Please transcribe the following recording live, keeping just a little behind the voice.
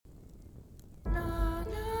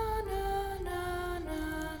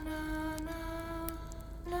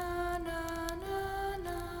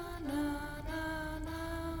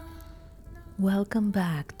Welcome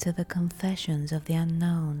back to the Confessions of the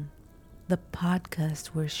Unknown, the podcast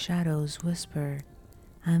where shadows whisper.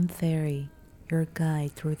 I'm Fairy, your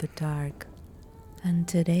guide through the dark, and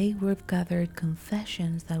today we've gathered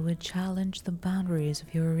confessions that would challenge the boundaries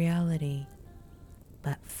of your reality.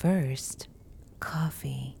 But first,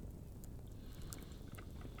 coffee.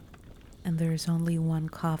 And there's only one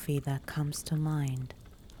coffee that comes to mind: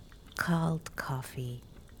 cold coffee.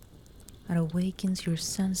 It awakens your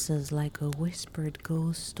senses like a whispered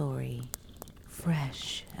ghost story,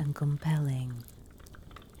 fresh and compelling.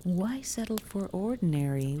 Why settle for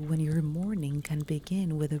ordinary when your morning can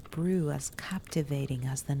begin with a brew as captivating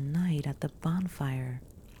as the night at the bonfire?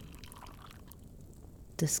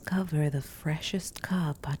 Discover the freshest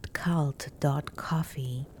cup at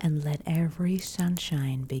cult.coffee and let every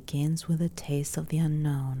sunshine begins with a taste of the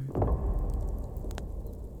unknown.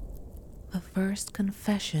 The first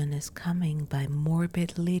confession is coming by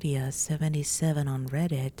Morbid Lydia 77 on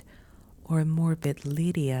Reddit, or Morbid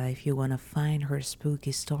Lydia if you want to find her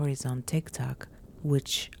spooky stories on TikTok,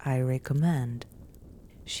 which I recommend.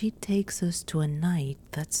 She takes us to a night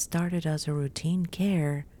that started as a routine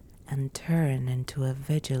care and turned into a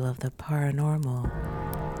vigil of the paranormal.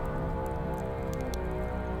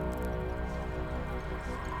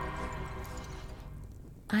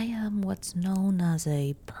 I am what's known as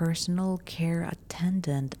a personal care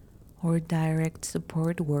attendant or direct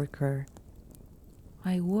support worker.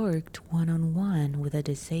 I worked one-on-one with a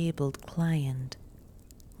disabled client.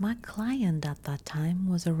 My client at that time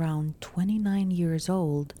was around 29 years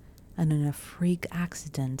old and in a freak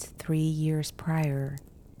accident 3 years prior.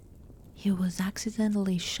 He was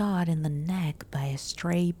accidentally shot in the neck by a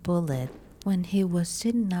stray bullet when he was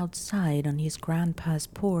sitting outside on his grandpa's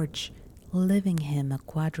porch, leaving him a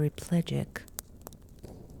quadriplegic.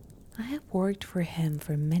 I have worked for him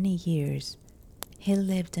for many years. He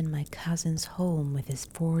lived in my cousin's home with his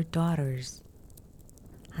 4 daughters.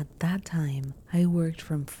 At that time, I worked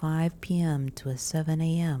from 5 p.m. to 7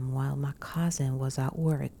 a.m. while my cousin was at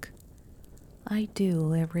work. I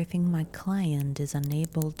do everything my client is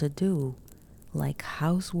unable to do, like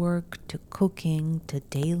housework to cooking to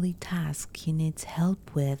daily tasks he needs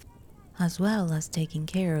help with, as well as taking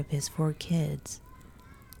care of his 4 kids.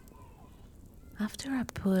 After I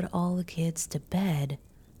put all the kids to bed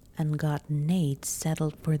and got Nate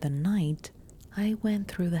settled for the night, I went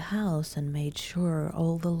through the house and made sure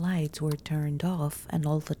all the lights were turned off and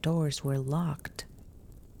all the doors were locked.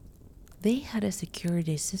 They had a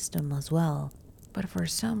security system as well, but for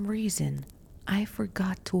some reason, I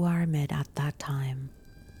forgot to arm it at that time.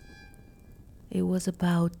 It was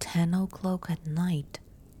about 10 o'clock at night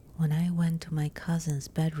when I went to my cousin's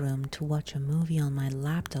bedroom to watch a movie on my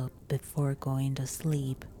laptop before going to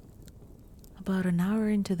sleep. About an hour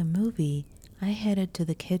into the movie, I headed to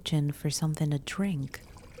the kitchen for something to drink.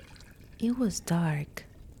 It was dark,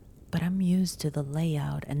 but I'm used to the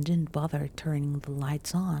layout and didn't bother turning the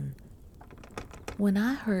lights on. When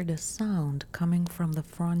I heard a sound coming from the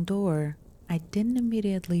front door, I didn't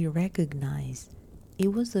immediately recognize.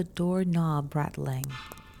 It was the doorknob rattling.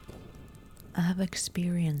 I have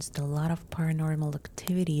experienced a lot of paranormal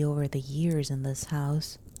activity over the years in this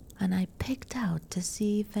house, and I picked out to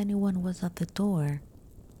see if anyone was at the door,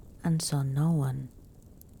 and saw no one.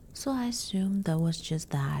 So I assumed that was just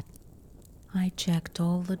that. I checked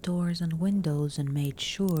all the doors and windows and made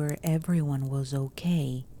sure everyone was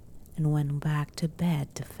okay, and went back to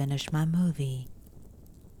bed to finish my movie.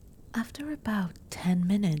 After about 10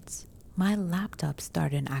 minutes, my laptop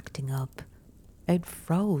started acting up. It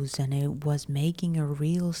froze and it was making a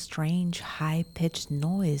real strange high-pitched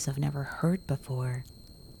noise I've never heard before.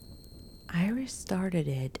 I restarted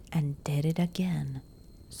it and did it again,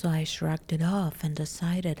 so I shrugged it off and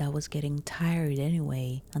decided I was getting tired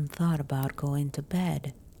anyway and thought about going to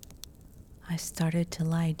bed. I started to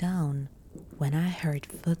lie down when I heard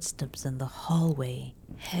footsteps in the hallway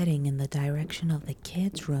heading in the direction of the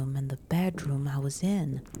kids' room and the bedroom I was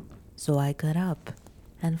in, so I got up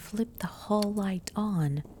and flipped the hall light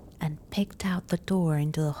on and picked out the door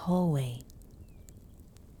into the hallway.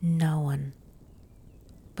 No one.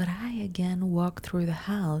 But I again walked through the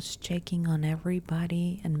house, checking on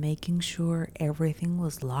everybody and making sure everything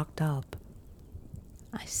was locked up.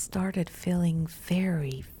 I started feeling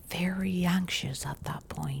very, very anxious at that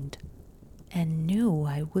point and knew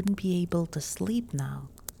I wouldn't be able to sleep now,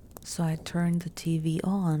 so I turned the TV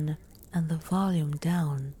on and the volume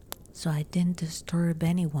down so I didn't disturb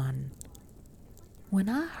anyone. When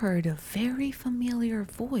I heard a very familiar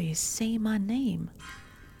voice say my name,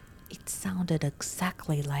 it sounded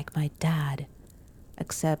exactly like my dad,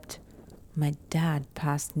 except my dad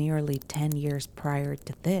passed nearly 10 years prior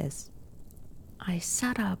to this. I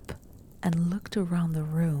sat up and looked around the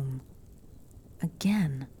room.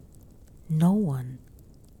 Again, no one.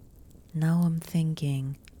 Now I'm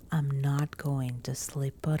thinking I'm not going to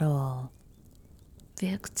sleep at all. The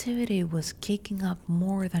activity was kicking up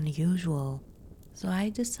more than usual, so I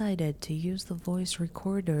decided to use the voice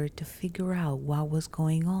recorder to figure out what was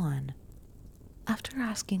going on. After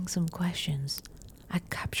asking some questions, I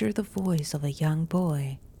captured the voice of a young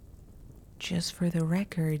boy. Just for the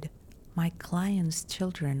record, my client's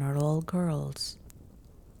children are all girls.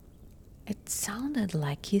 It sounded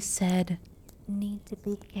like he said, Need to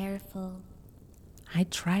be careful. I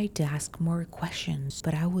tried to ask more questions,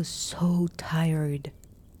 but I was so tired.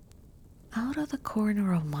 Out of the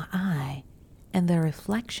corner of my eye, in the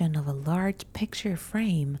reflection of a large picture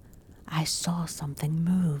frame, I saw something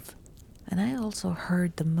move, and I also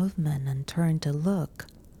heard the movement and turned to look.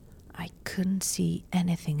 I couldn't see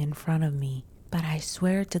anything in front of me, but I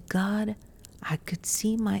swear to God, I could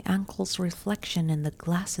see my uncle's reflection in the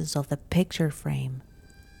glasses of the picture frame.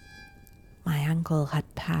 My uncle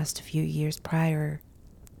had passed a few years prior.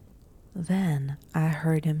 Then I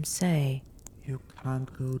heard him say, You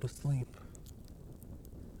can't go to sleep.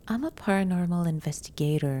 I'm a paranormal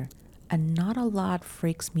investigator, and not a lot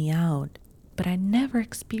freaks me out, but I never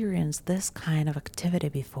experienced this kind of activity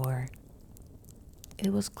before.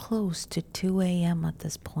 It was close to 2 a.m. at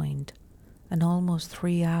this point, and almost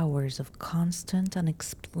 3 hours of constant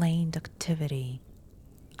unexplained activity.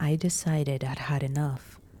 I decided I'd had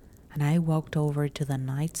enough, and I walked over to the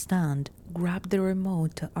nightstand, grabbed the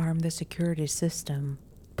remote to arm the security system,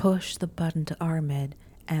 pushed the button to arm it,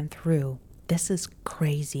 and threw. This is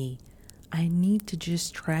crazy. I need to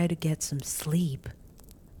just try to get some sleep.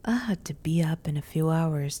 I had to be up in a few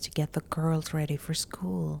hours to get the girls ready for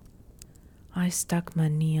school. I stuck my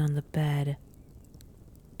knee on the bed,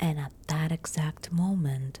 and at that exact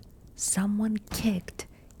moment, someone kicked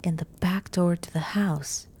in the back door to the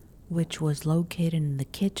house, which was located in the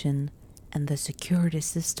kitchen, and the security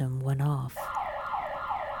system went off.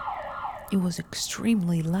 It was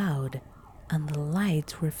extremely loud, and the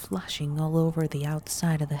lights were flashing all over the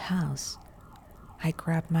outside of the house. I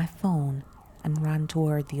grabbed my phone and ran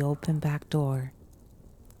toward the open back door.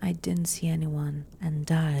 I didn't see anyone and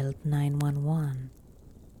dialed 911.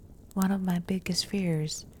 One of my biggest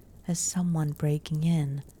fears is someone breaking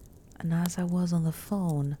in, and as I was on the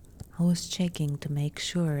phone, I was checking to make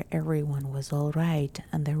sure everyone was all right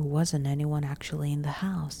and there wasn't anyone actually in the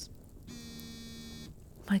house.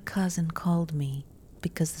 My cousin called me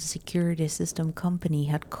because the security system company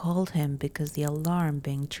had called him because the alarm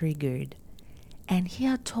being triggered, and he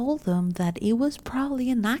had told them that it was probably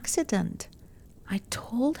an accident. I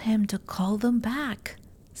told him to call them back.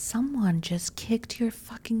 Someone just kicked your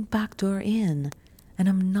fucking back door in, and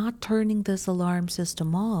I'm not turning this alarm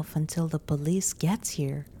system off until the police gets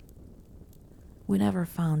here. We never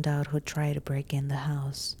found out who tried to break in the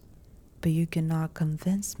house, but you cannot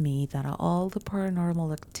convince me that all the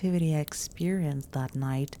paranormal activity I experienced that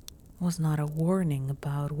night was not a warning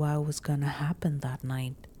about what was gonna happen that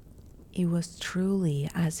night. It was truly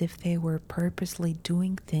as if they were purposely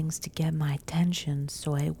doing things to get my attention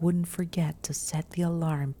so I wouldn't forget to set the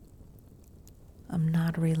alarm. I'm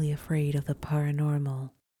not really afraid of the paranormal.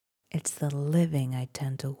 It's the living I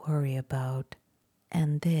tend to worry about,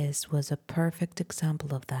 and this was a perfect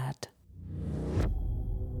example of that.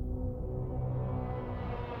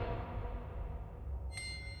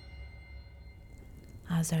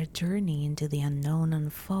 As our journey into the unknown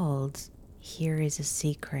unfolds, here is a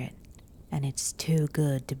secret, and it's too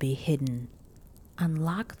good to be hidden.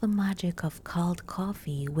 Unlock the magic of cold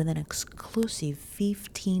coffee with an exclusive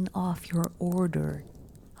 15 off your order.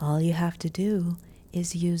 All you have to do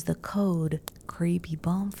is use the code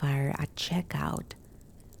CreepyBonfire at checkout.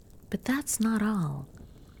 But that's not all.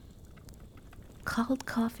 Cold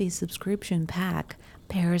Coffee subscription pack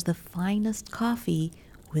pairs the finest coffee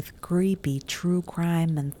with creepy true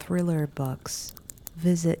crime and thriller books.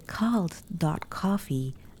 Visit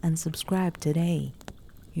cult.coffee and subscribe today.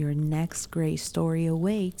 Your next great story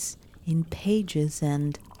awaits in pages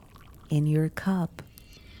and in your cup.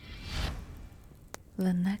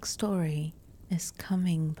 The next story is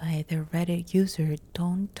coming by the Reddit user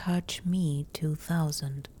Don't Touch Me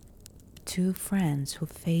 2000. Two friends who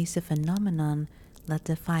face a phenomenon that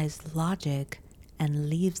defies logic and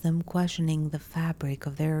leaves them questioning the fabric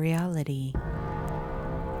of their reality.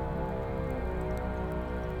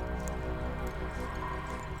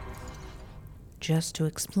 Just to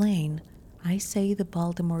explain, I say the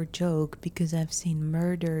Baltimore joke because I've seen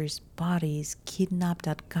murders, bodies, kidnapped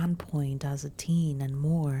at gunpoint as a teen, and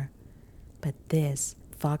more. But this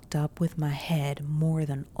fucked up with my head more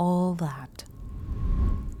than all that.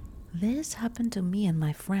 This happened to me and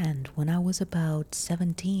my friend when I was about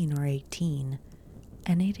 17 or 18,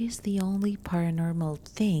 and it is the only paranormal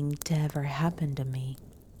thing to ever happen to me.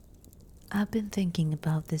 I've been thinking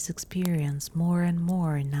about this experience more and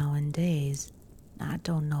more nowadays. I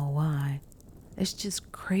don't know why. It's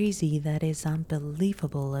just crazy that it's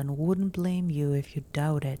unbelievable and wouldn't blame you if you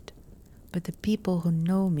doubt it. But the people who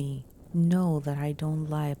know me know that I don't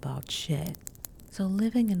lie about shit. So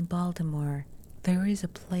living in Baltimore, there is a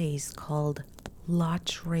place called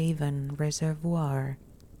Loch Raven Reservoir,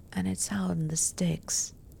 and it's out in the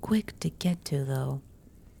sticks. Quick to get to though.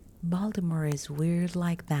 Baltimore is weird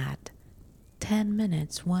like that. 10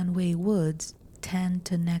 minutes one way woods, 10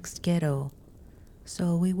 to next ghetto.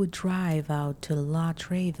 So we would drive out to Loch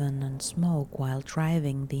Raven and smoke while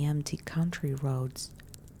driving the empty country roads.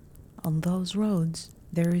 On those roads,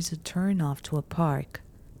 there is a turnoff to a park.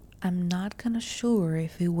 I'm not kinda sure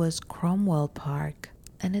if it was Cromwell Park,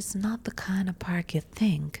 and it's not the kind of park you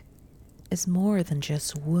think. It's more than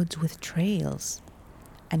just woods with trails,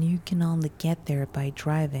 and you can only get there by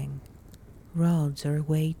driving. Roads are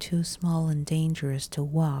way too small and dangerous to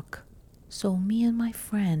walk. So me and my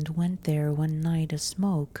friend went there one night to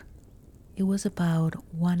smoke. It was about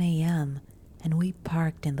 1 a.m. and we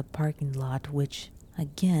parked in the parking lot, which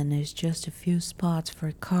again is just a few spots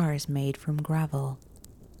for cars made from gravel.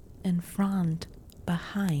 In front,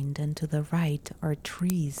 behind, and to the right are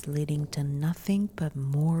trees leading to nothing but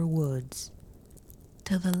more woods.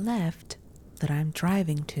 To the left, that I'm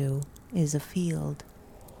driving to, is a field.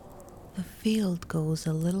 The field goes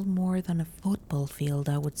a little more than a football field,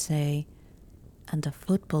 I would say, and a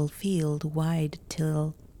football field wide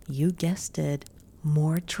till, you guessed it,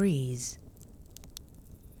 more trees.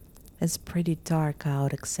 It's pretty dark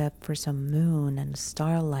out except for some moon and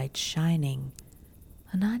starlight shining,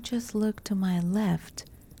 and I just look to my left,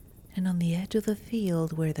 and on the edge of the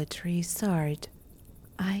field where the trees start,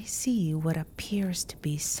 I see what appears to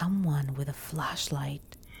be someone with a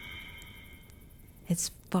flashlight.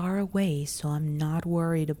 It's far away, so I'm not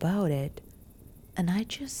worried about it. And I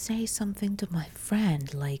just say something to my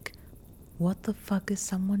friend like, what the fuck is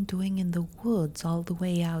someone doing in the woods all the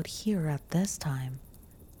way out here at this time?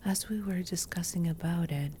 As we were discussing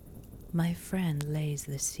about it, my friend lays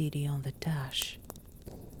the CD on the dash.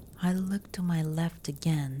 I look to my left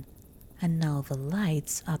again, and now the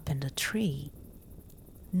light's up in the tree.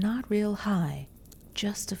 Not real high,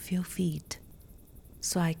 just a few feet.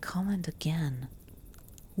 So I comment again.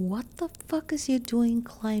 What the fuck is you doing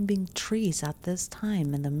climbing trees at this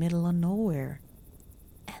time in the middle of nowhere?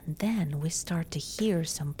 And then we start to hear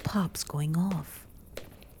some pops going off.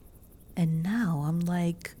 And now I'm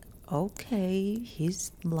like, okay,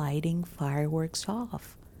 he's lighting fireworks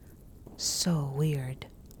off. So weird.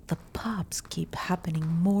 The pops keep happening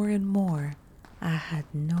more and more. I had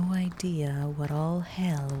no idea what all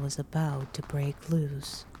hell was about to break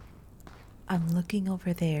loose. I'm looking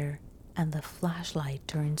over there, and the flashlight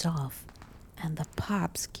turns off, and the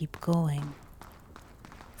pops keep going.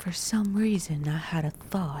 For some reason, I had a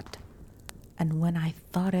thought, and when I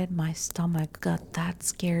thought it, my stomach got that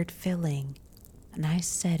scared feeling, and I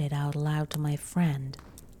said it out loud to my friend,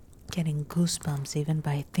 getting goosebumps even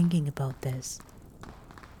by thinking about this.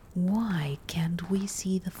 Why can't we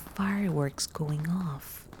see the fireworks going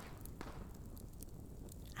off?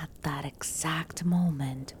 At that exact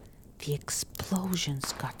moment, the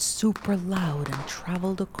explosions got super loud and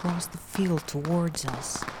traveled across the field towards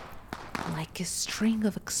us, like a string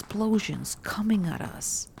of explosions coming at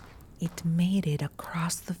us. It made it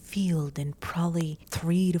across the field in probably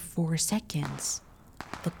 3 to 4 seconds.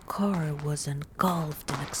 The car was engulfed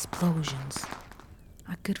in explosions.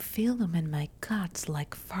 I could feel them in my guts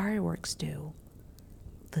like fireworks do.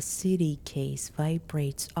 The CD case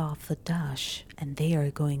vibrates off the dash, and they are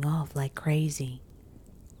going off like crazy.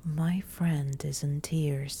 My friend is in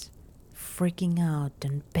tears, freaking out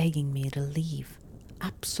and begging me to leave,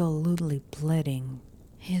 absolutely bleeding.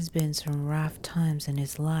 He's been some rough times in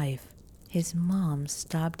his life. His mom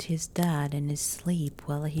stabbed his dad in his sleep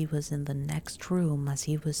while he was in the next room as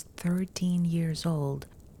he was 13 years old,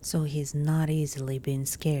 so he's not easily been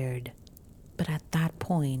scared. But at that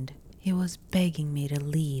point, he was begging me to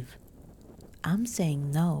leave. I'm saying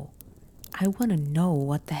no. I want to know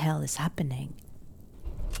what the hell is happening.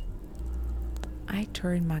 I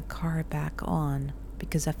turned my car back on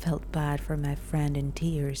because I felt bad for my friend in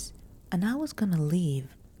tears, and I was gonna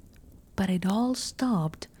leave. But it all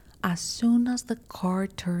stopped as soon as the car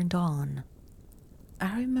turned on.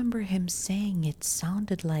 I remember him saying it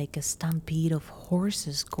sounded like a stampede of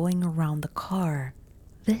horses going around the car.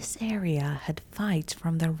 This area had fights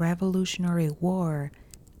from the Revolutionary War,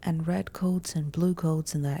 and redcoats and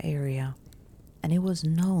bluecoats in that area, and it was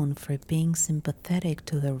known for being sympathetic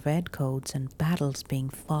to the redcoats and battles being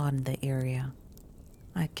fought in the area.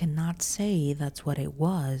 I cannot say that's what it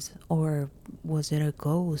was, or was it a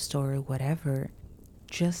ghost or whatever,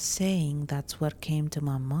 just saying that's what came to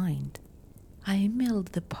my mind. I emailed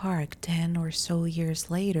the park 10 or so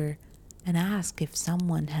years later and asked if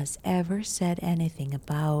someone has ever said anything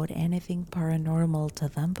about anything paranormal to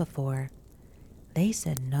them before. They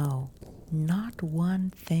said no, not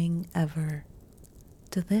one thing ever.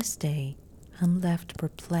 To this day, I'm left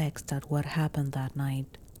perplexed at what happened that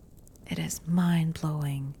night. It is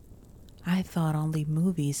mind-blowing. I thought only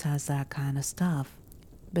movies has that kind of stuff,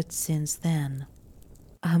 but since then,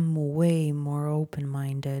 I'm way more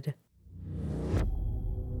open-minded.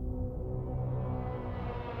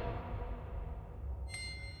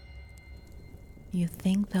 You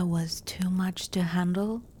think that was too much to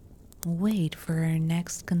handle? Wait for our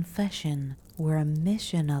next confession, where a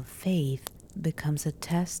mission of faith becomes a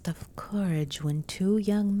test of courage when two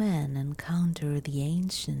young men encounter the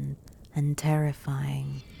ancient and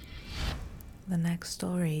terrifying. The next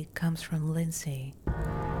story comes from Lindsay.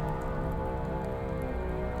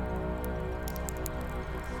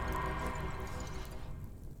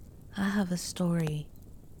 I have a story.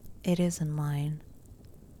 It isn't mine,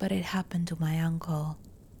 but it happened to my uncle.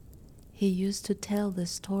 He used to tell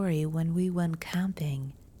this story when we went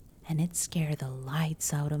camping, and it scared the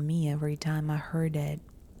lights out of me every time I heard it.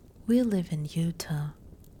 We live in Utah,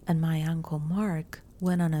 and my uncle Mark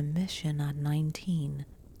went on a mission at 19.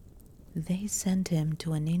 They sent him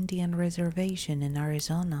to an Indian reservation in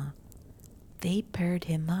Arizona. They paired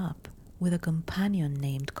him up with a companion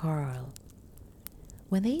named Carl.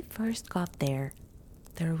 When they first got there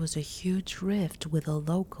was a huge rift with the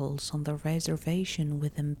locals on the reservation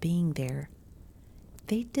with them being there.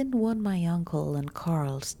 They didn't want my uncle and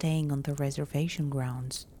Carl staying on the reservation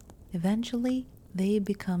grounds. Eventually, they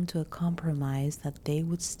became to a compromise that they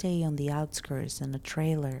would stay on the outskirts in a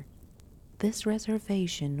trailer. This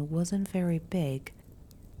reservation wasn't very big,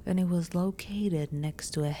 and it was located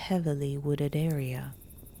next to a heavily wooded area.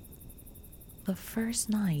 The first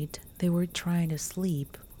night, they were trying to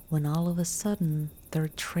sleep when all of a sudden their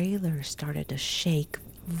trailer started to shake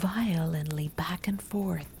violently back and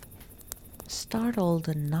forth. Startled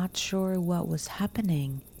and not sure what was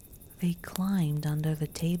happening, they climbed under the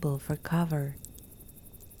table for cover.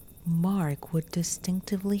 Mark would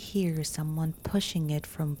distinctively hear someone pushing it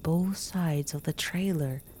from both sides of the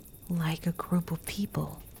trailer like a group of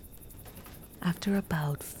people. After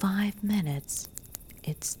about 5 minutes,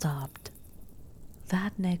 it stopped.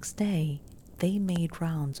 That next day, they made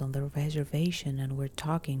rounds on the reservation and were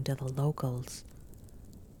talking to the locals.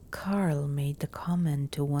 Carl made the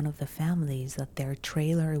comment to one of the families that their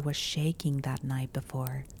trailer was shaking that night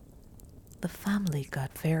before. The family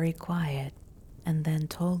got very quiet and then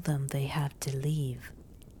told them they had to leave.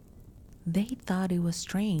 They thought it was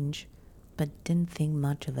strange, but didn't think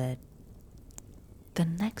much of it. The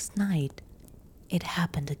next night, it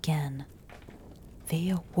happened again. They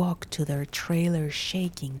awoke to their trailer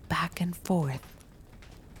shaking back and forth.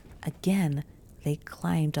 Again, they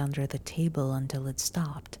climbed under the table until it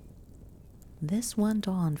stopped. This went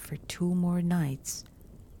on for 2 more nights.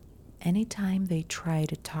 Anytime they tried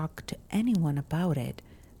to talk to anyone about it,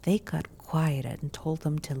 they got quiet and told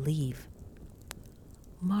them to leave.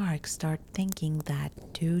 Mark started thinking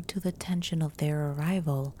that due to the tension of their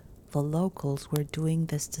arrival, the locals were doing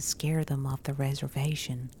this to scare them off the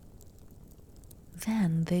reservation.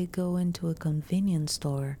 Then they go into a convenience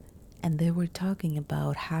store and they were talking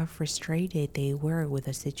about how frustrated they were with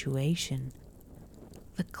the situation.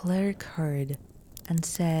 The clerk heard and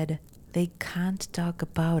said they can't talk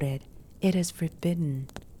about it. It is forbidden.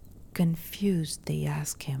 Confused, they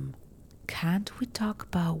ask him, "Can't we talk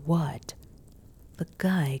about what?" The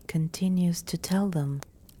guy continues to tell them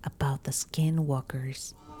about the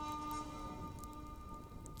skinwalkers.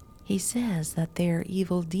 He says that they are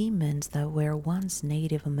evil demons that were once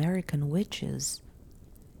Native American witches.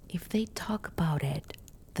 If they talk about it,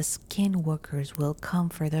 the skinwalkers will come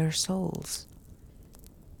for their souls.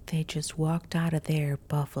 They just walked out of there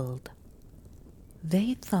baffled.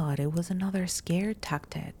 They thought it was another scare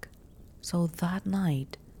tactic. So that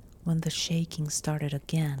night, when the shaking started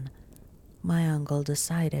again, my uncle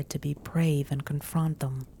decided to be brave and confront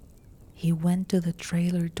them. He went to the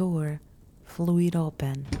trailer door, flew it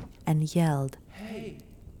open, and yelled, "Hey!"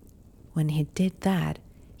 When he did that,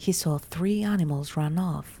 he saw 3 animals run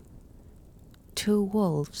off. 2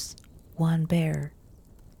 wolves, 1 bear,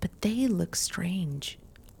 but they looked strange,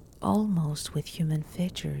 almost with human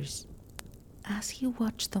features. As he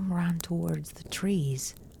watched them run towards the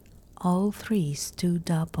trees, All three stood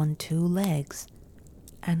up on two legs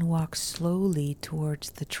and walked slowly towards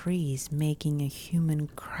the trees, making a human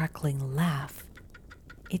crackling laugh.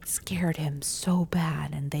 It scared him so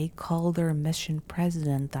bad, and they called their mission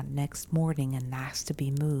president that next morning and asked to be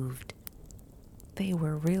moved. They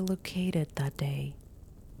were relocated that day.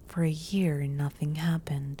 For a year, nothing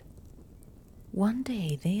happened. One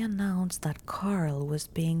day, they announced that Carl was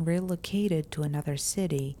being relocated to another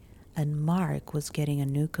city and Mark was getting a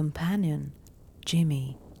new companion,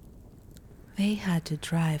 Jimmy. They had to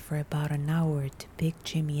drive for about an hour to pick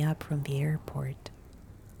Jimmy up from the airport.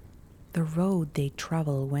 The road they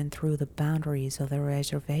traveled went through the boundaries of the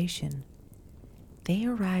reservation. They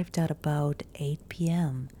arrived at about 8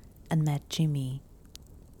 p.m. and met Jimmy.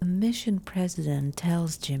 The mission president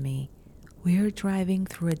tells Jimmy, "We're driving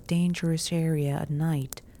through a dangerous area at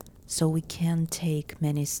night, so we can't take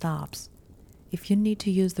many stops. If you need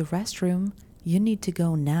to use the restroom, you need to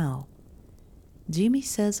go now." Jimmy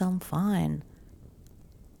says, "I'm fine."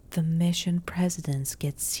 The mission presidents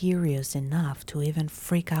get serious enough to even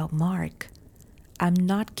freak out Mark. "I'm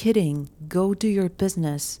not kidding, go do your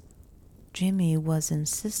business." Jimmy was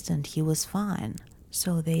insistent he was fine,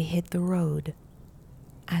 so they hit the road.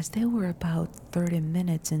 As they were about 30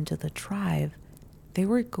 minutes into the drive, they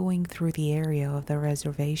were going through the area of the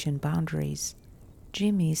reservation boundaries.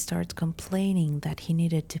 Jimmy starts complaining that he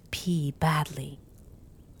needed to pee badly.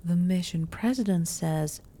 The mission president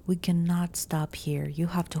says, "We cannot stop here, you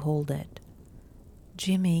have to hold it."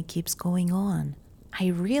 Jimmy keeps going on, "I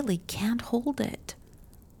really can't hold it."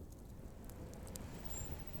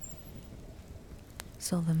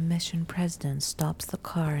 So the mission president stops the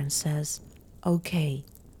car and says, "Okay,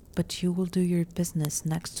 but you will do your business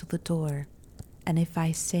next to the door. And if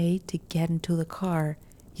I say to get into the car,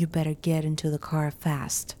 you better get into the car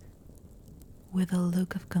fast." With a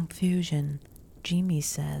look of confusion, Jimmy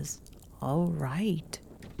says, "All right."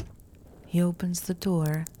 He opens the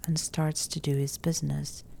door and starts to do his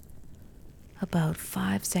business. About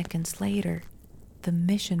 5 seconds later, the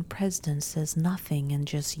mission president says nothing and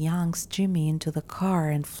just yanks Jimmy into the car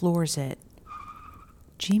and floors it.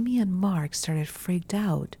 Jimmy and Mark started freaked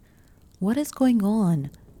out. "What is going on?"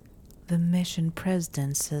 The mission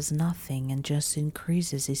president says nothing and just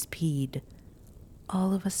increases his speed.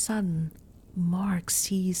 All of a sudden, Mark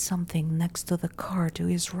sees something next to the car to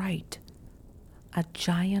his right. A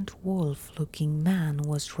giant wolf-looking man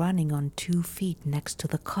was running on 2 feet next to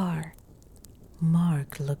the car.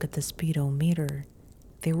 Mark looked at the speedometer.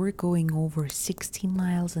 They were going over 60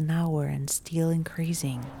 miles an hour and still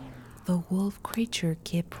increasing. The wolf creature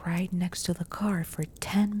kept right next to the car for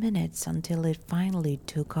 10 minutes until it finally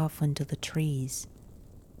took off into the trees.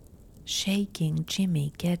 Shaking,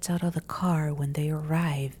 Jimmy gets out of the car when they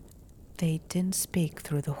arrive. They didn't speak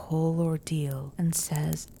through the whole ordeal and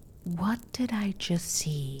says, "What did I just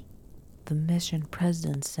see?" The mission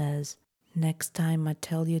president says, "Next time I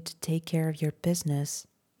tell you to take care of your business,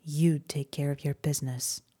 you take care of your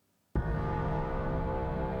business."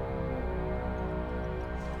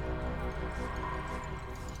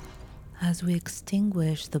 As we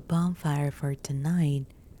extinguish the bonfire for tonight,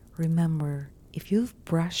 remember, if you've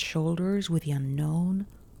brushed shoulders with the unknown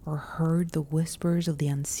or heard the whispers of the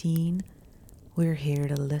unseen, we're here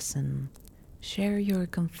to listen. Share your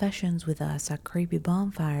confessions with us at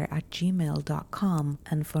creepybonfire@gmail.com,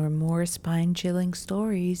 and for more spine-chilling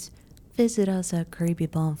stories, visit us at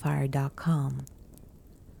creepybonfire.com.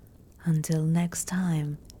 Until next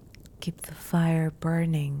time, keep the fire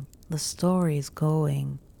burning, the stories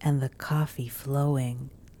going, and the coffee flowing.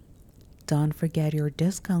 Don't forget your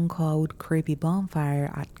discount code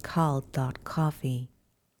creepybonfire at cult.coffee.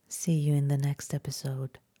 See you in the next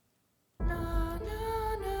episode.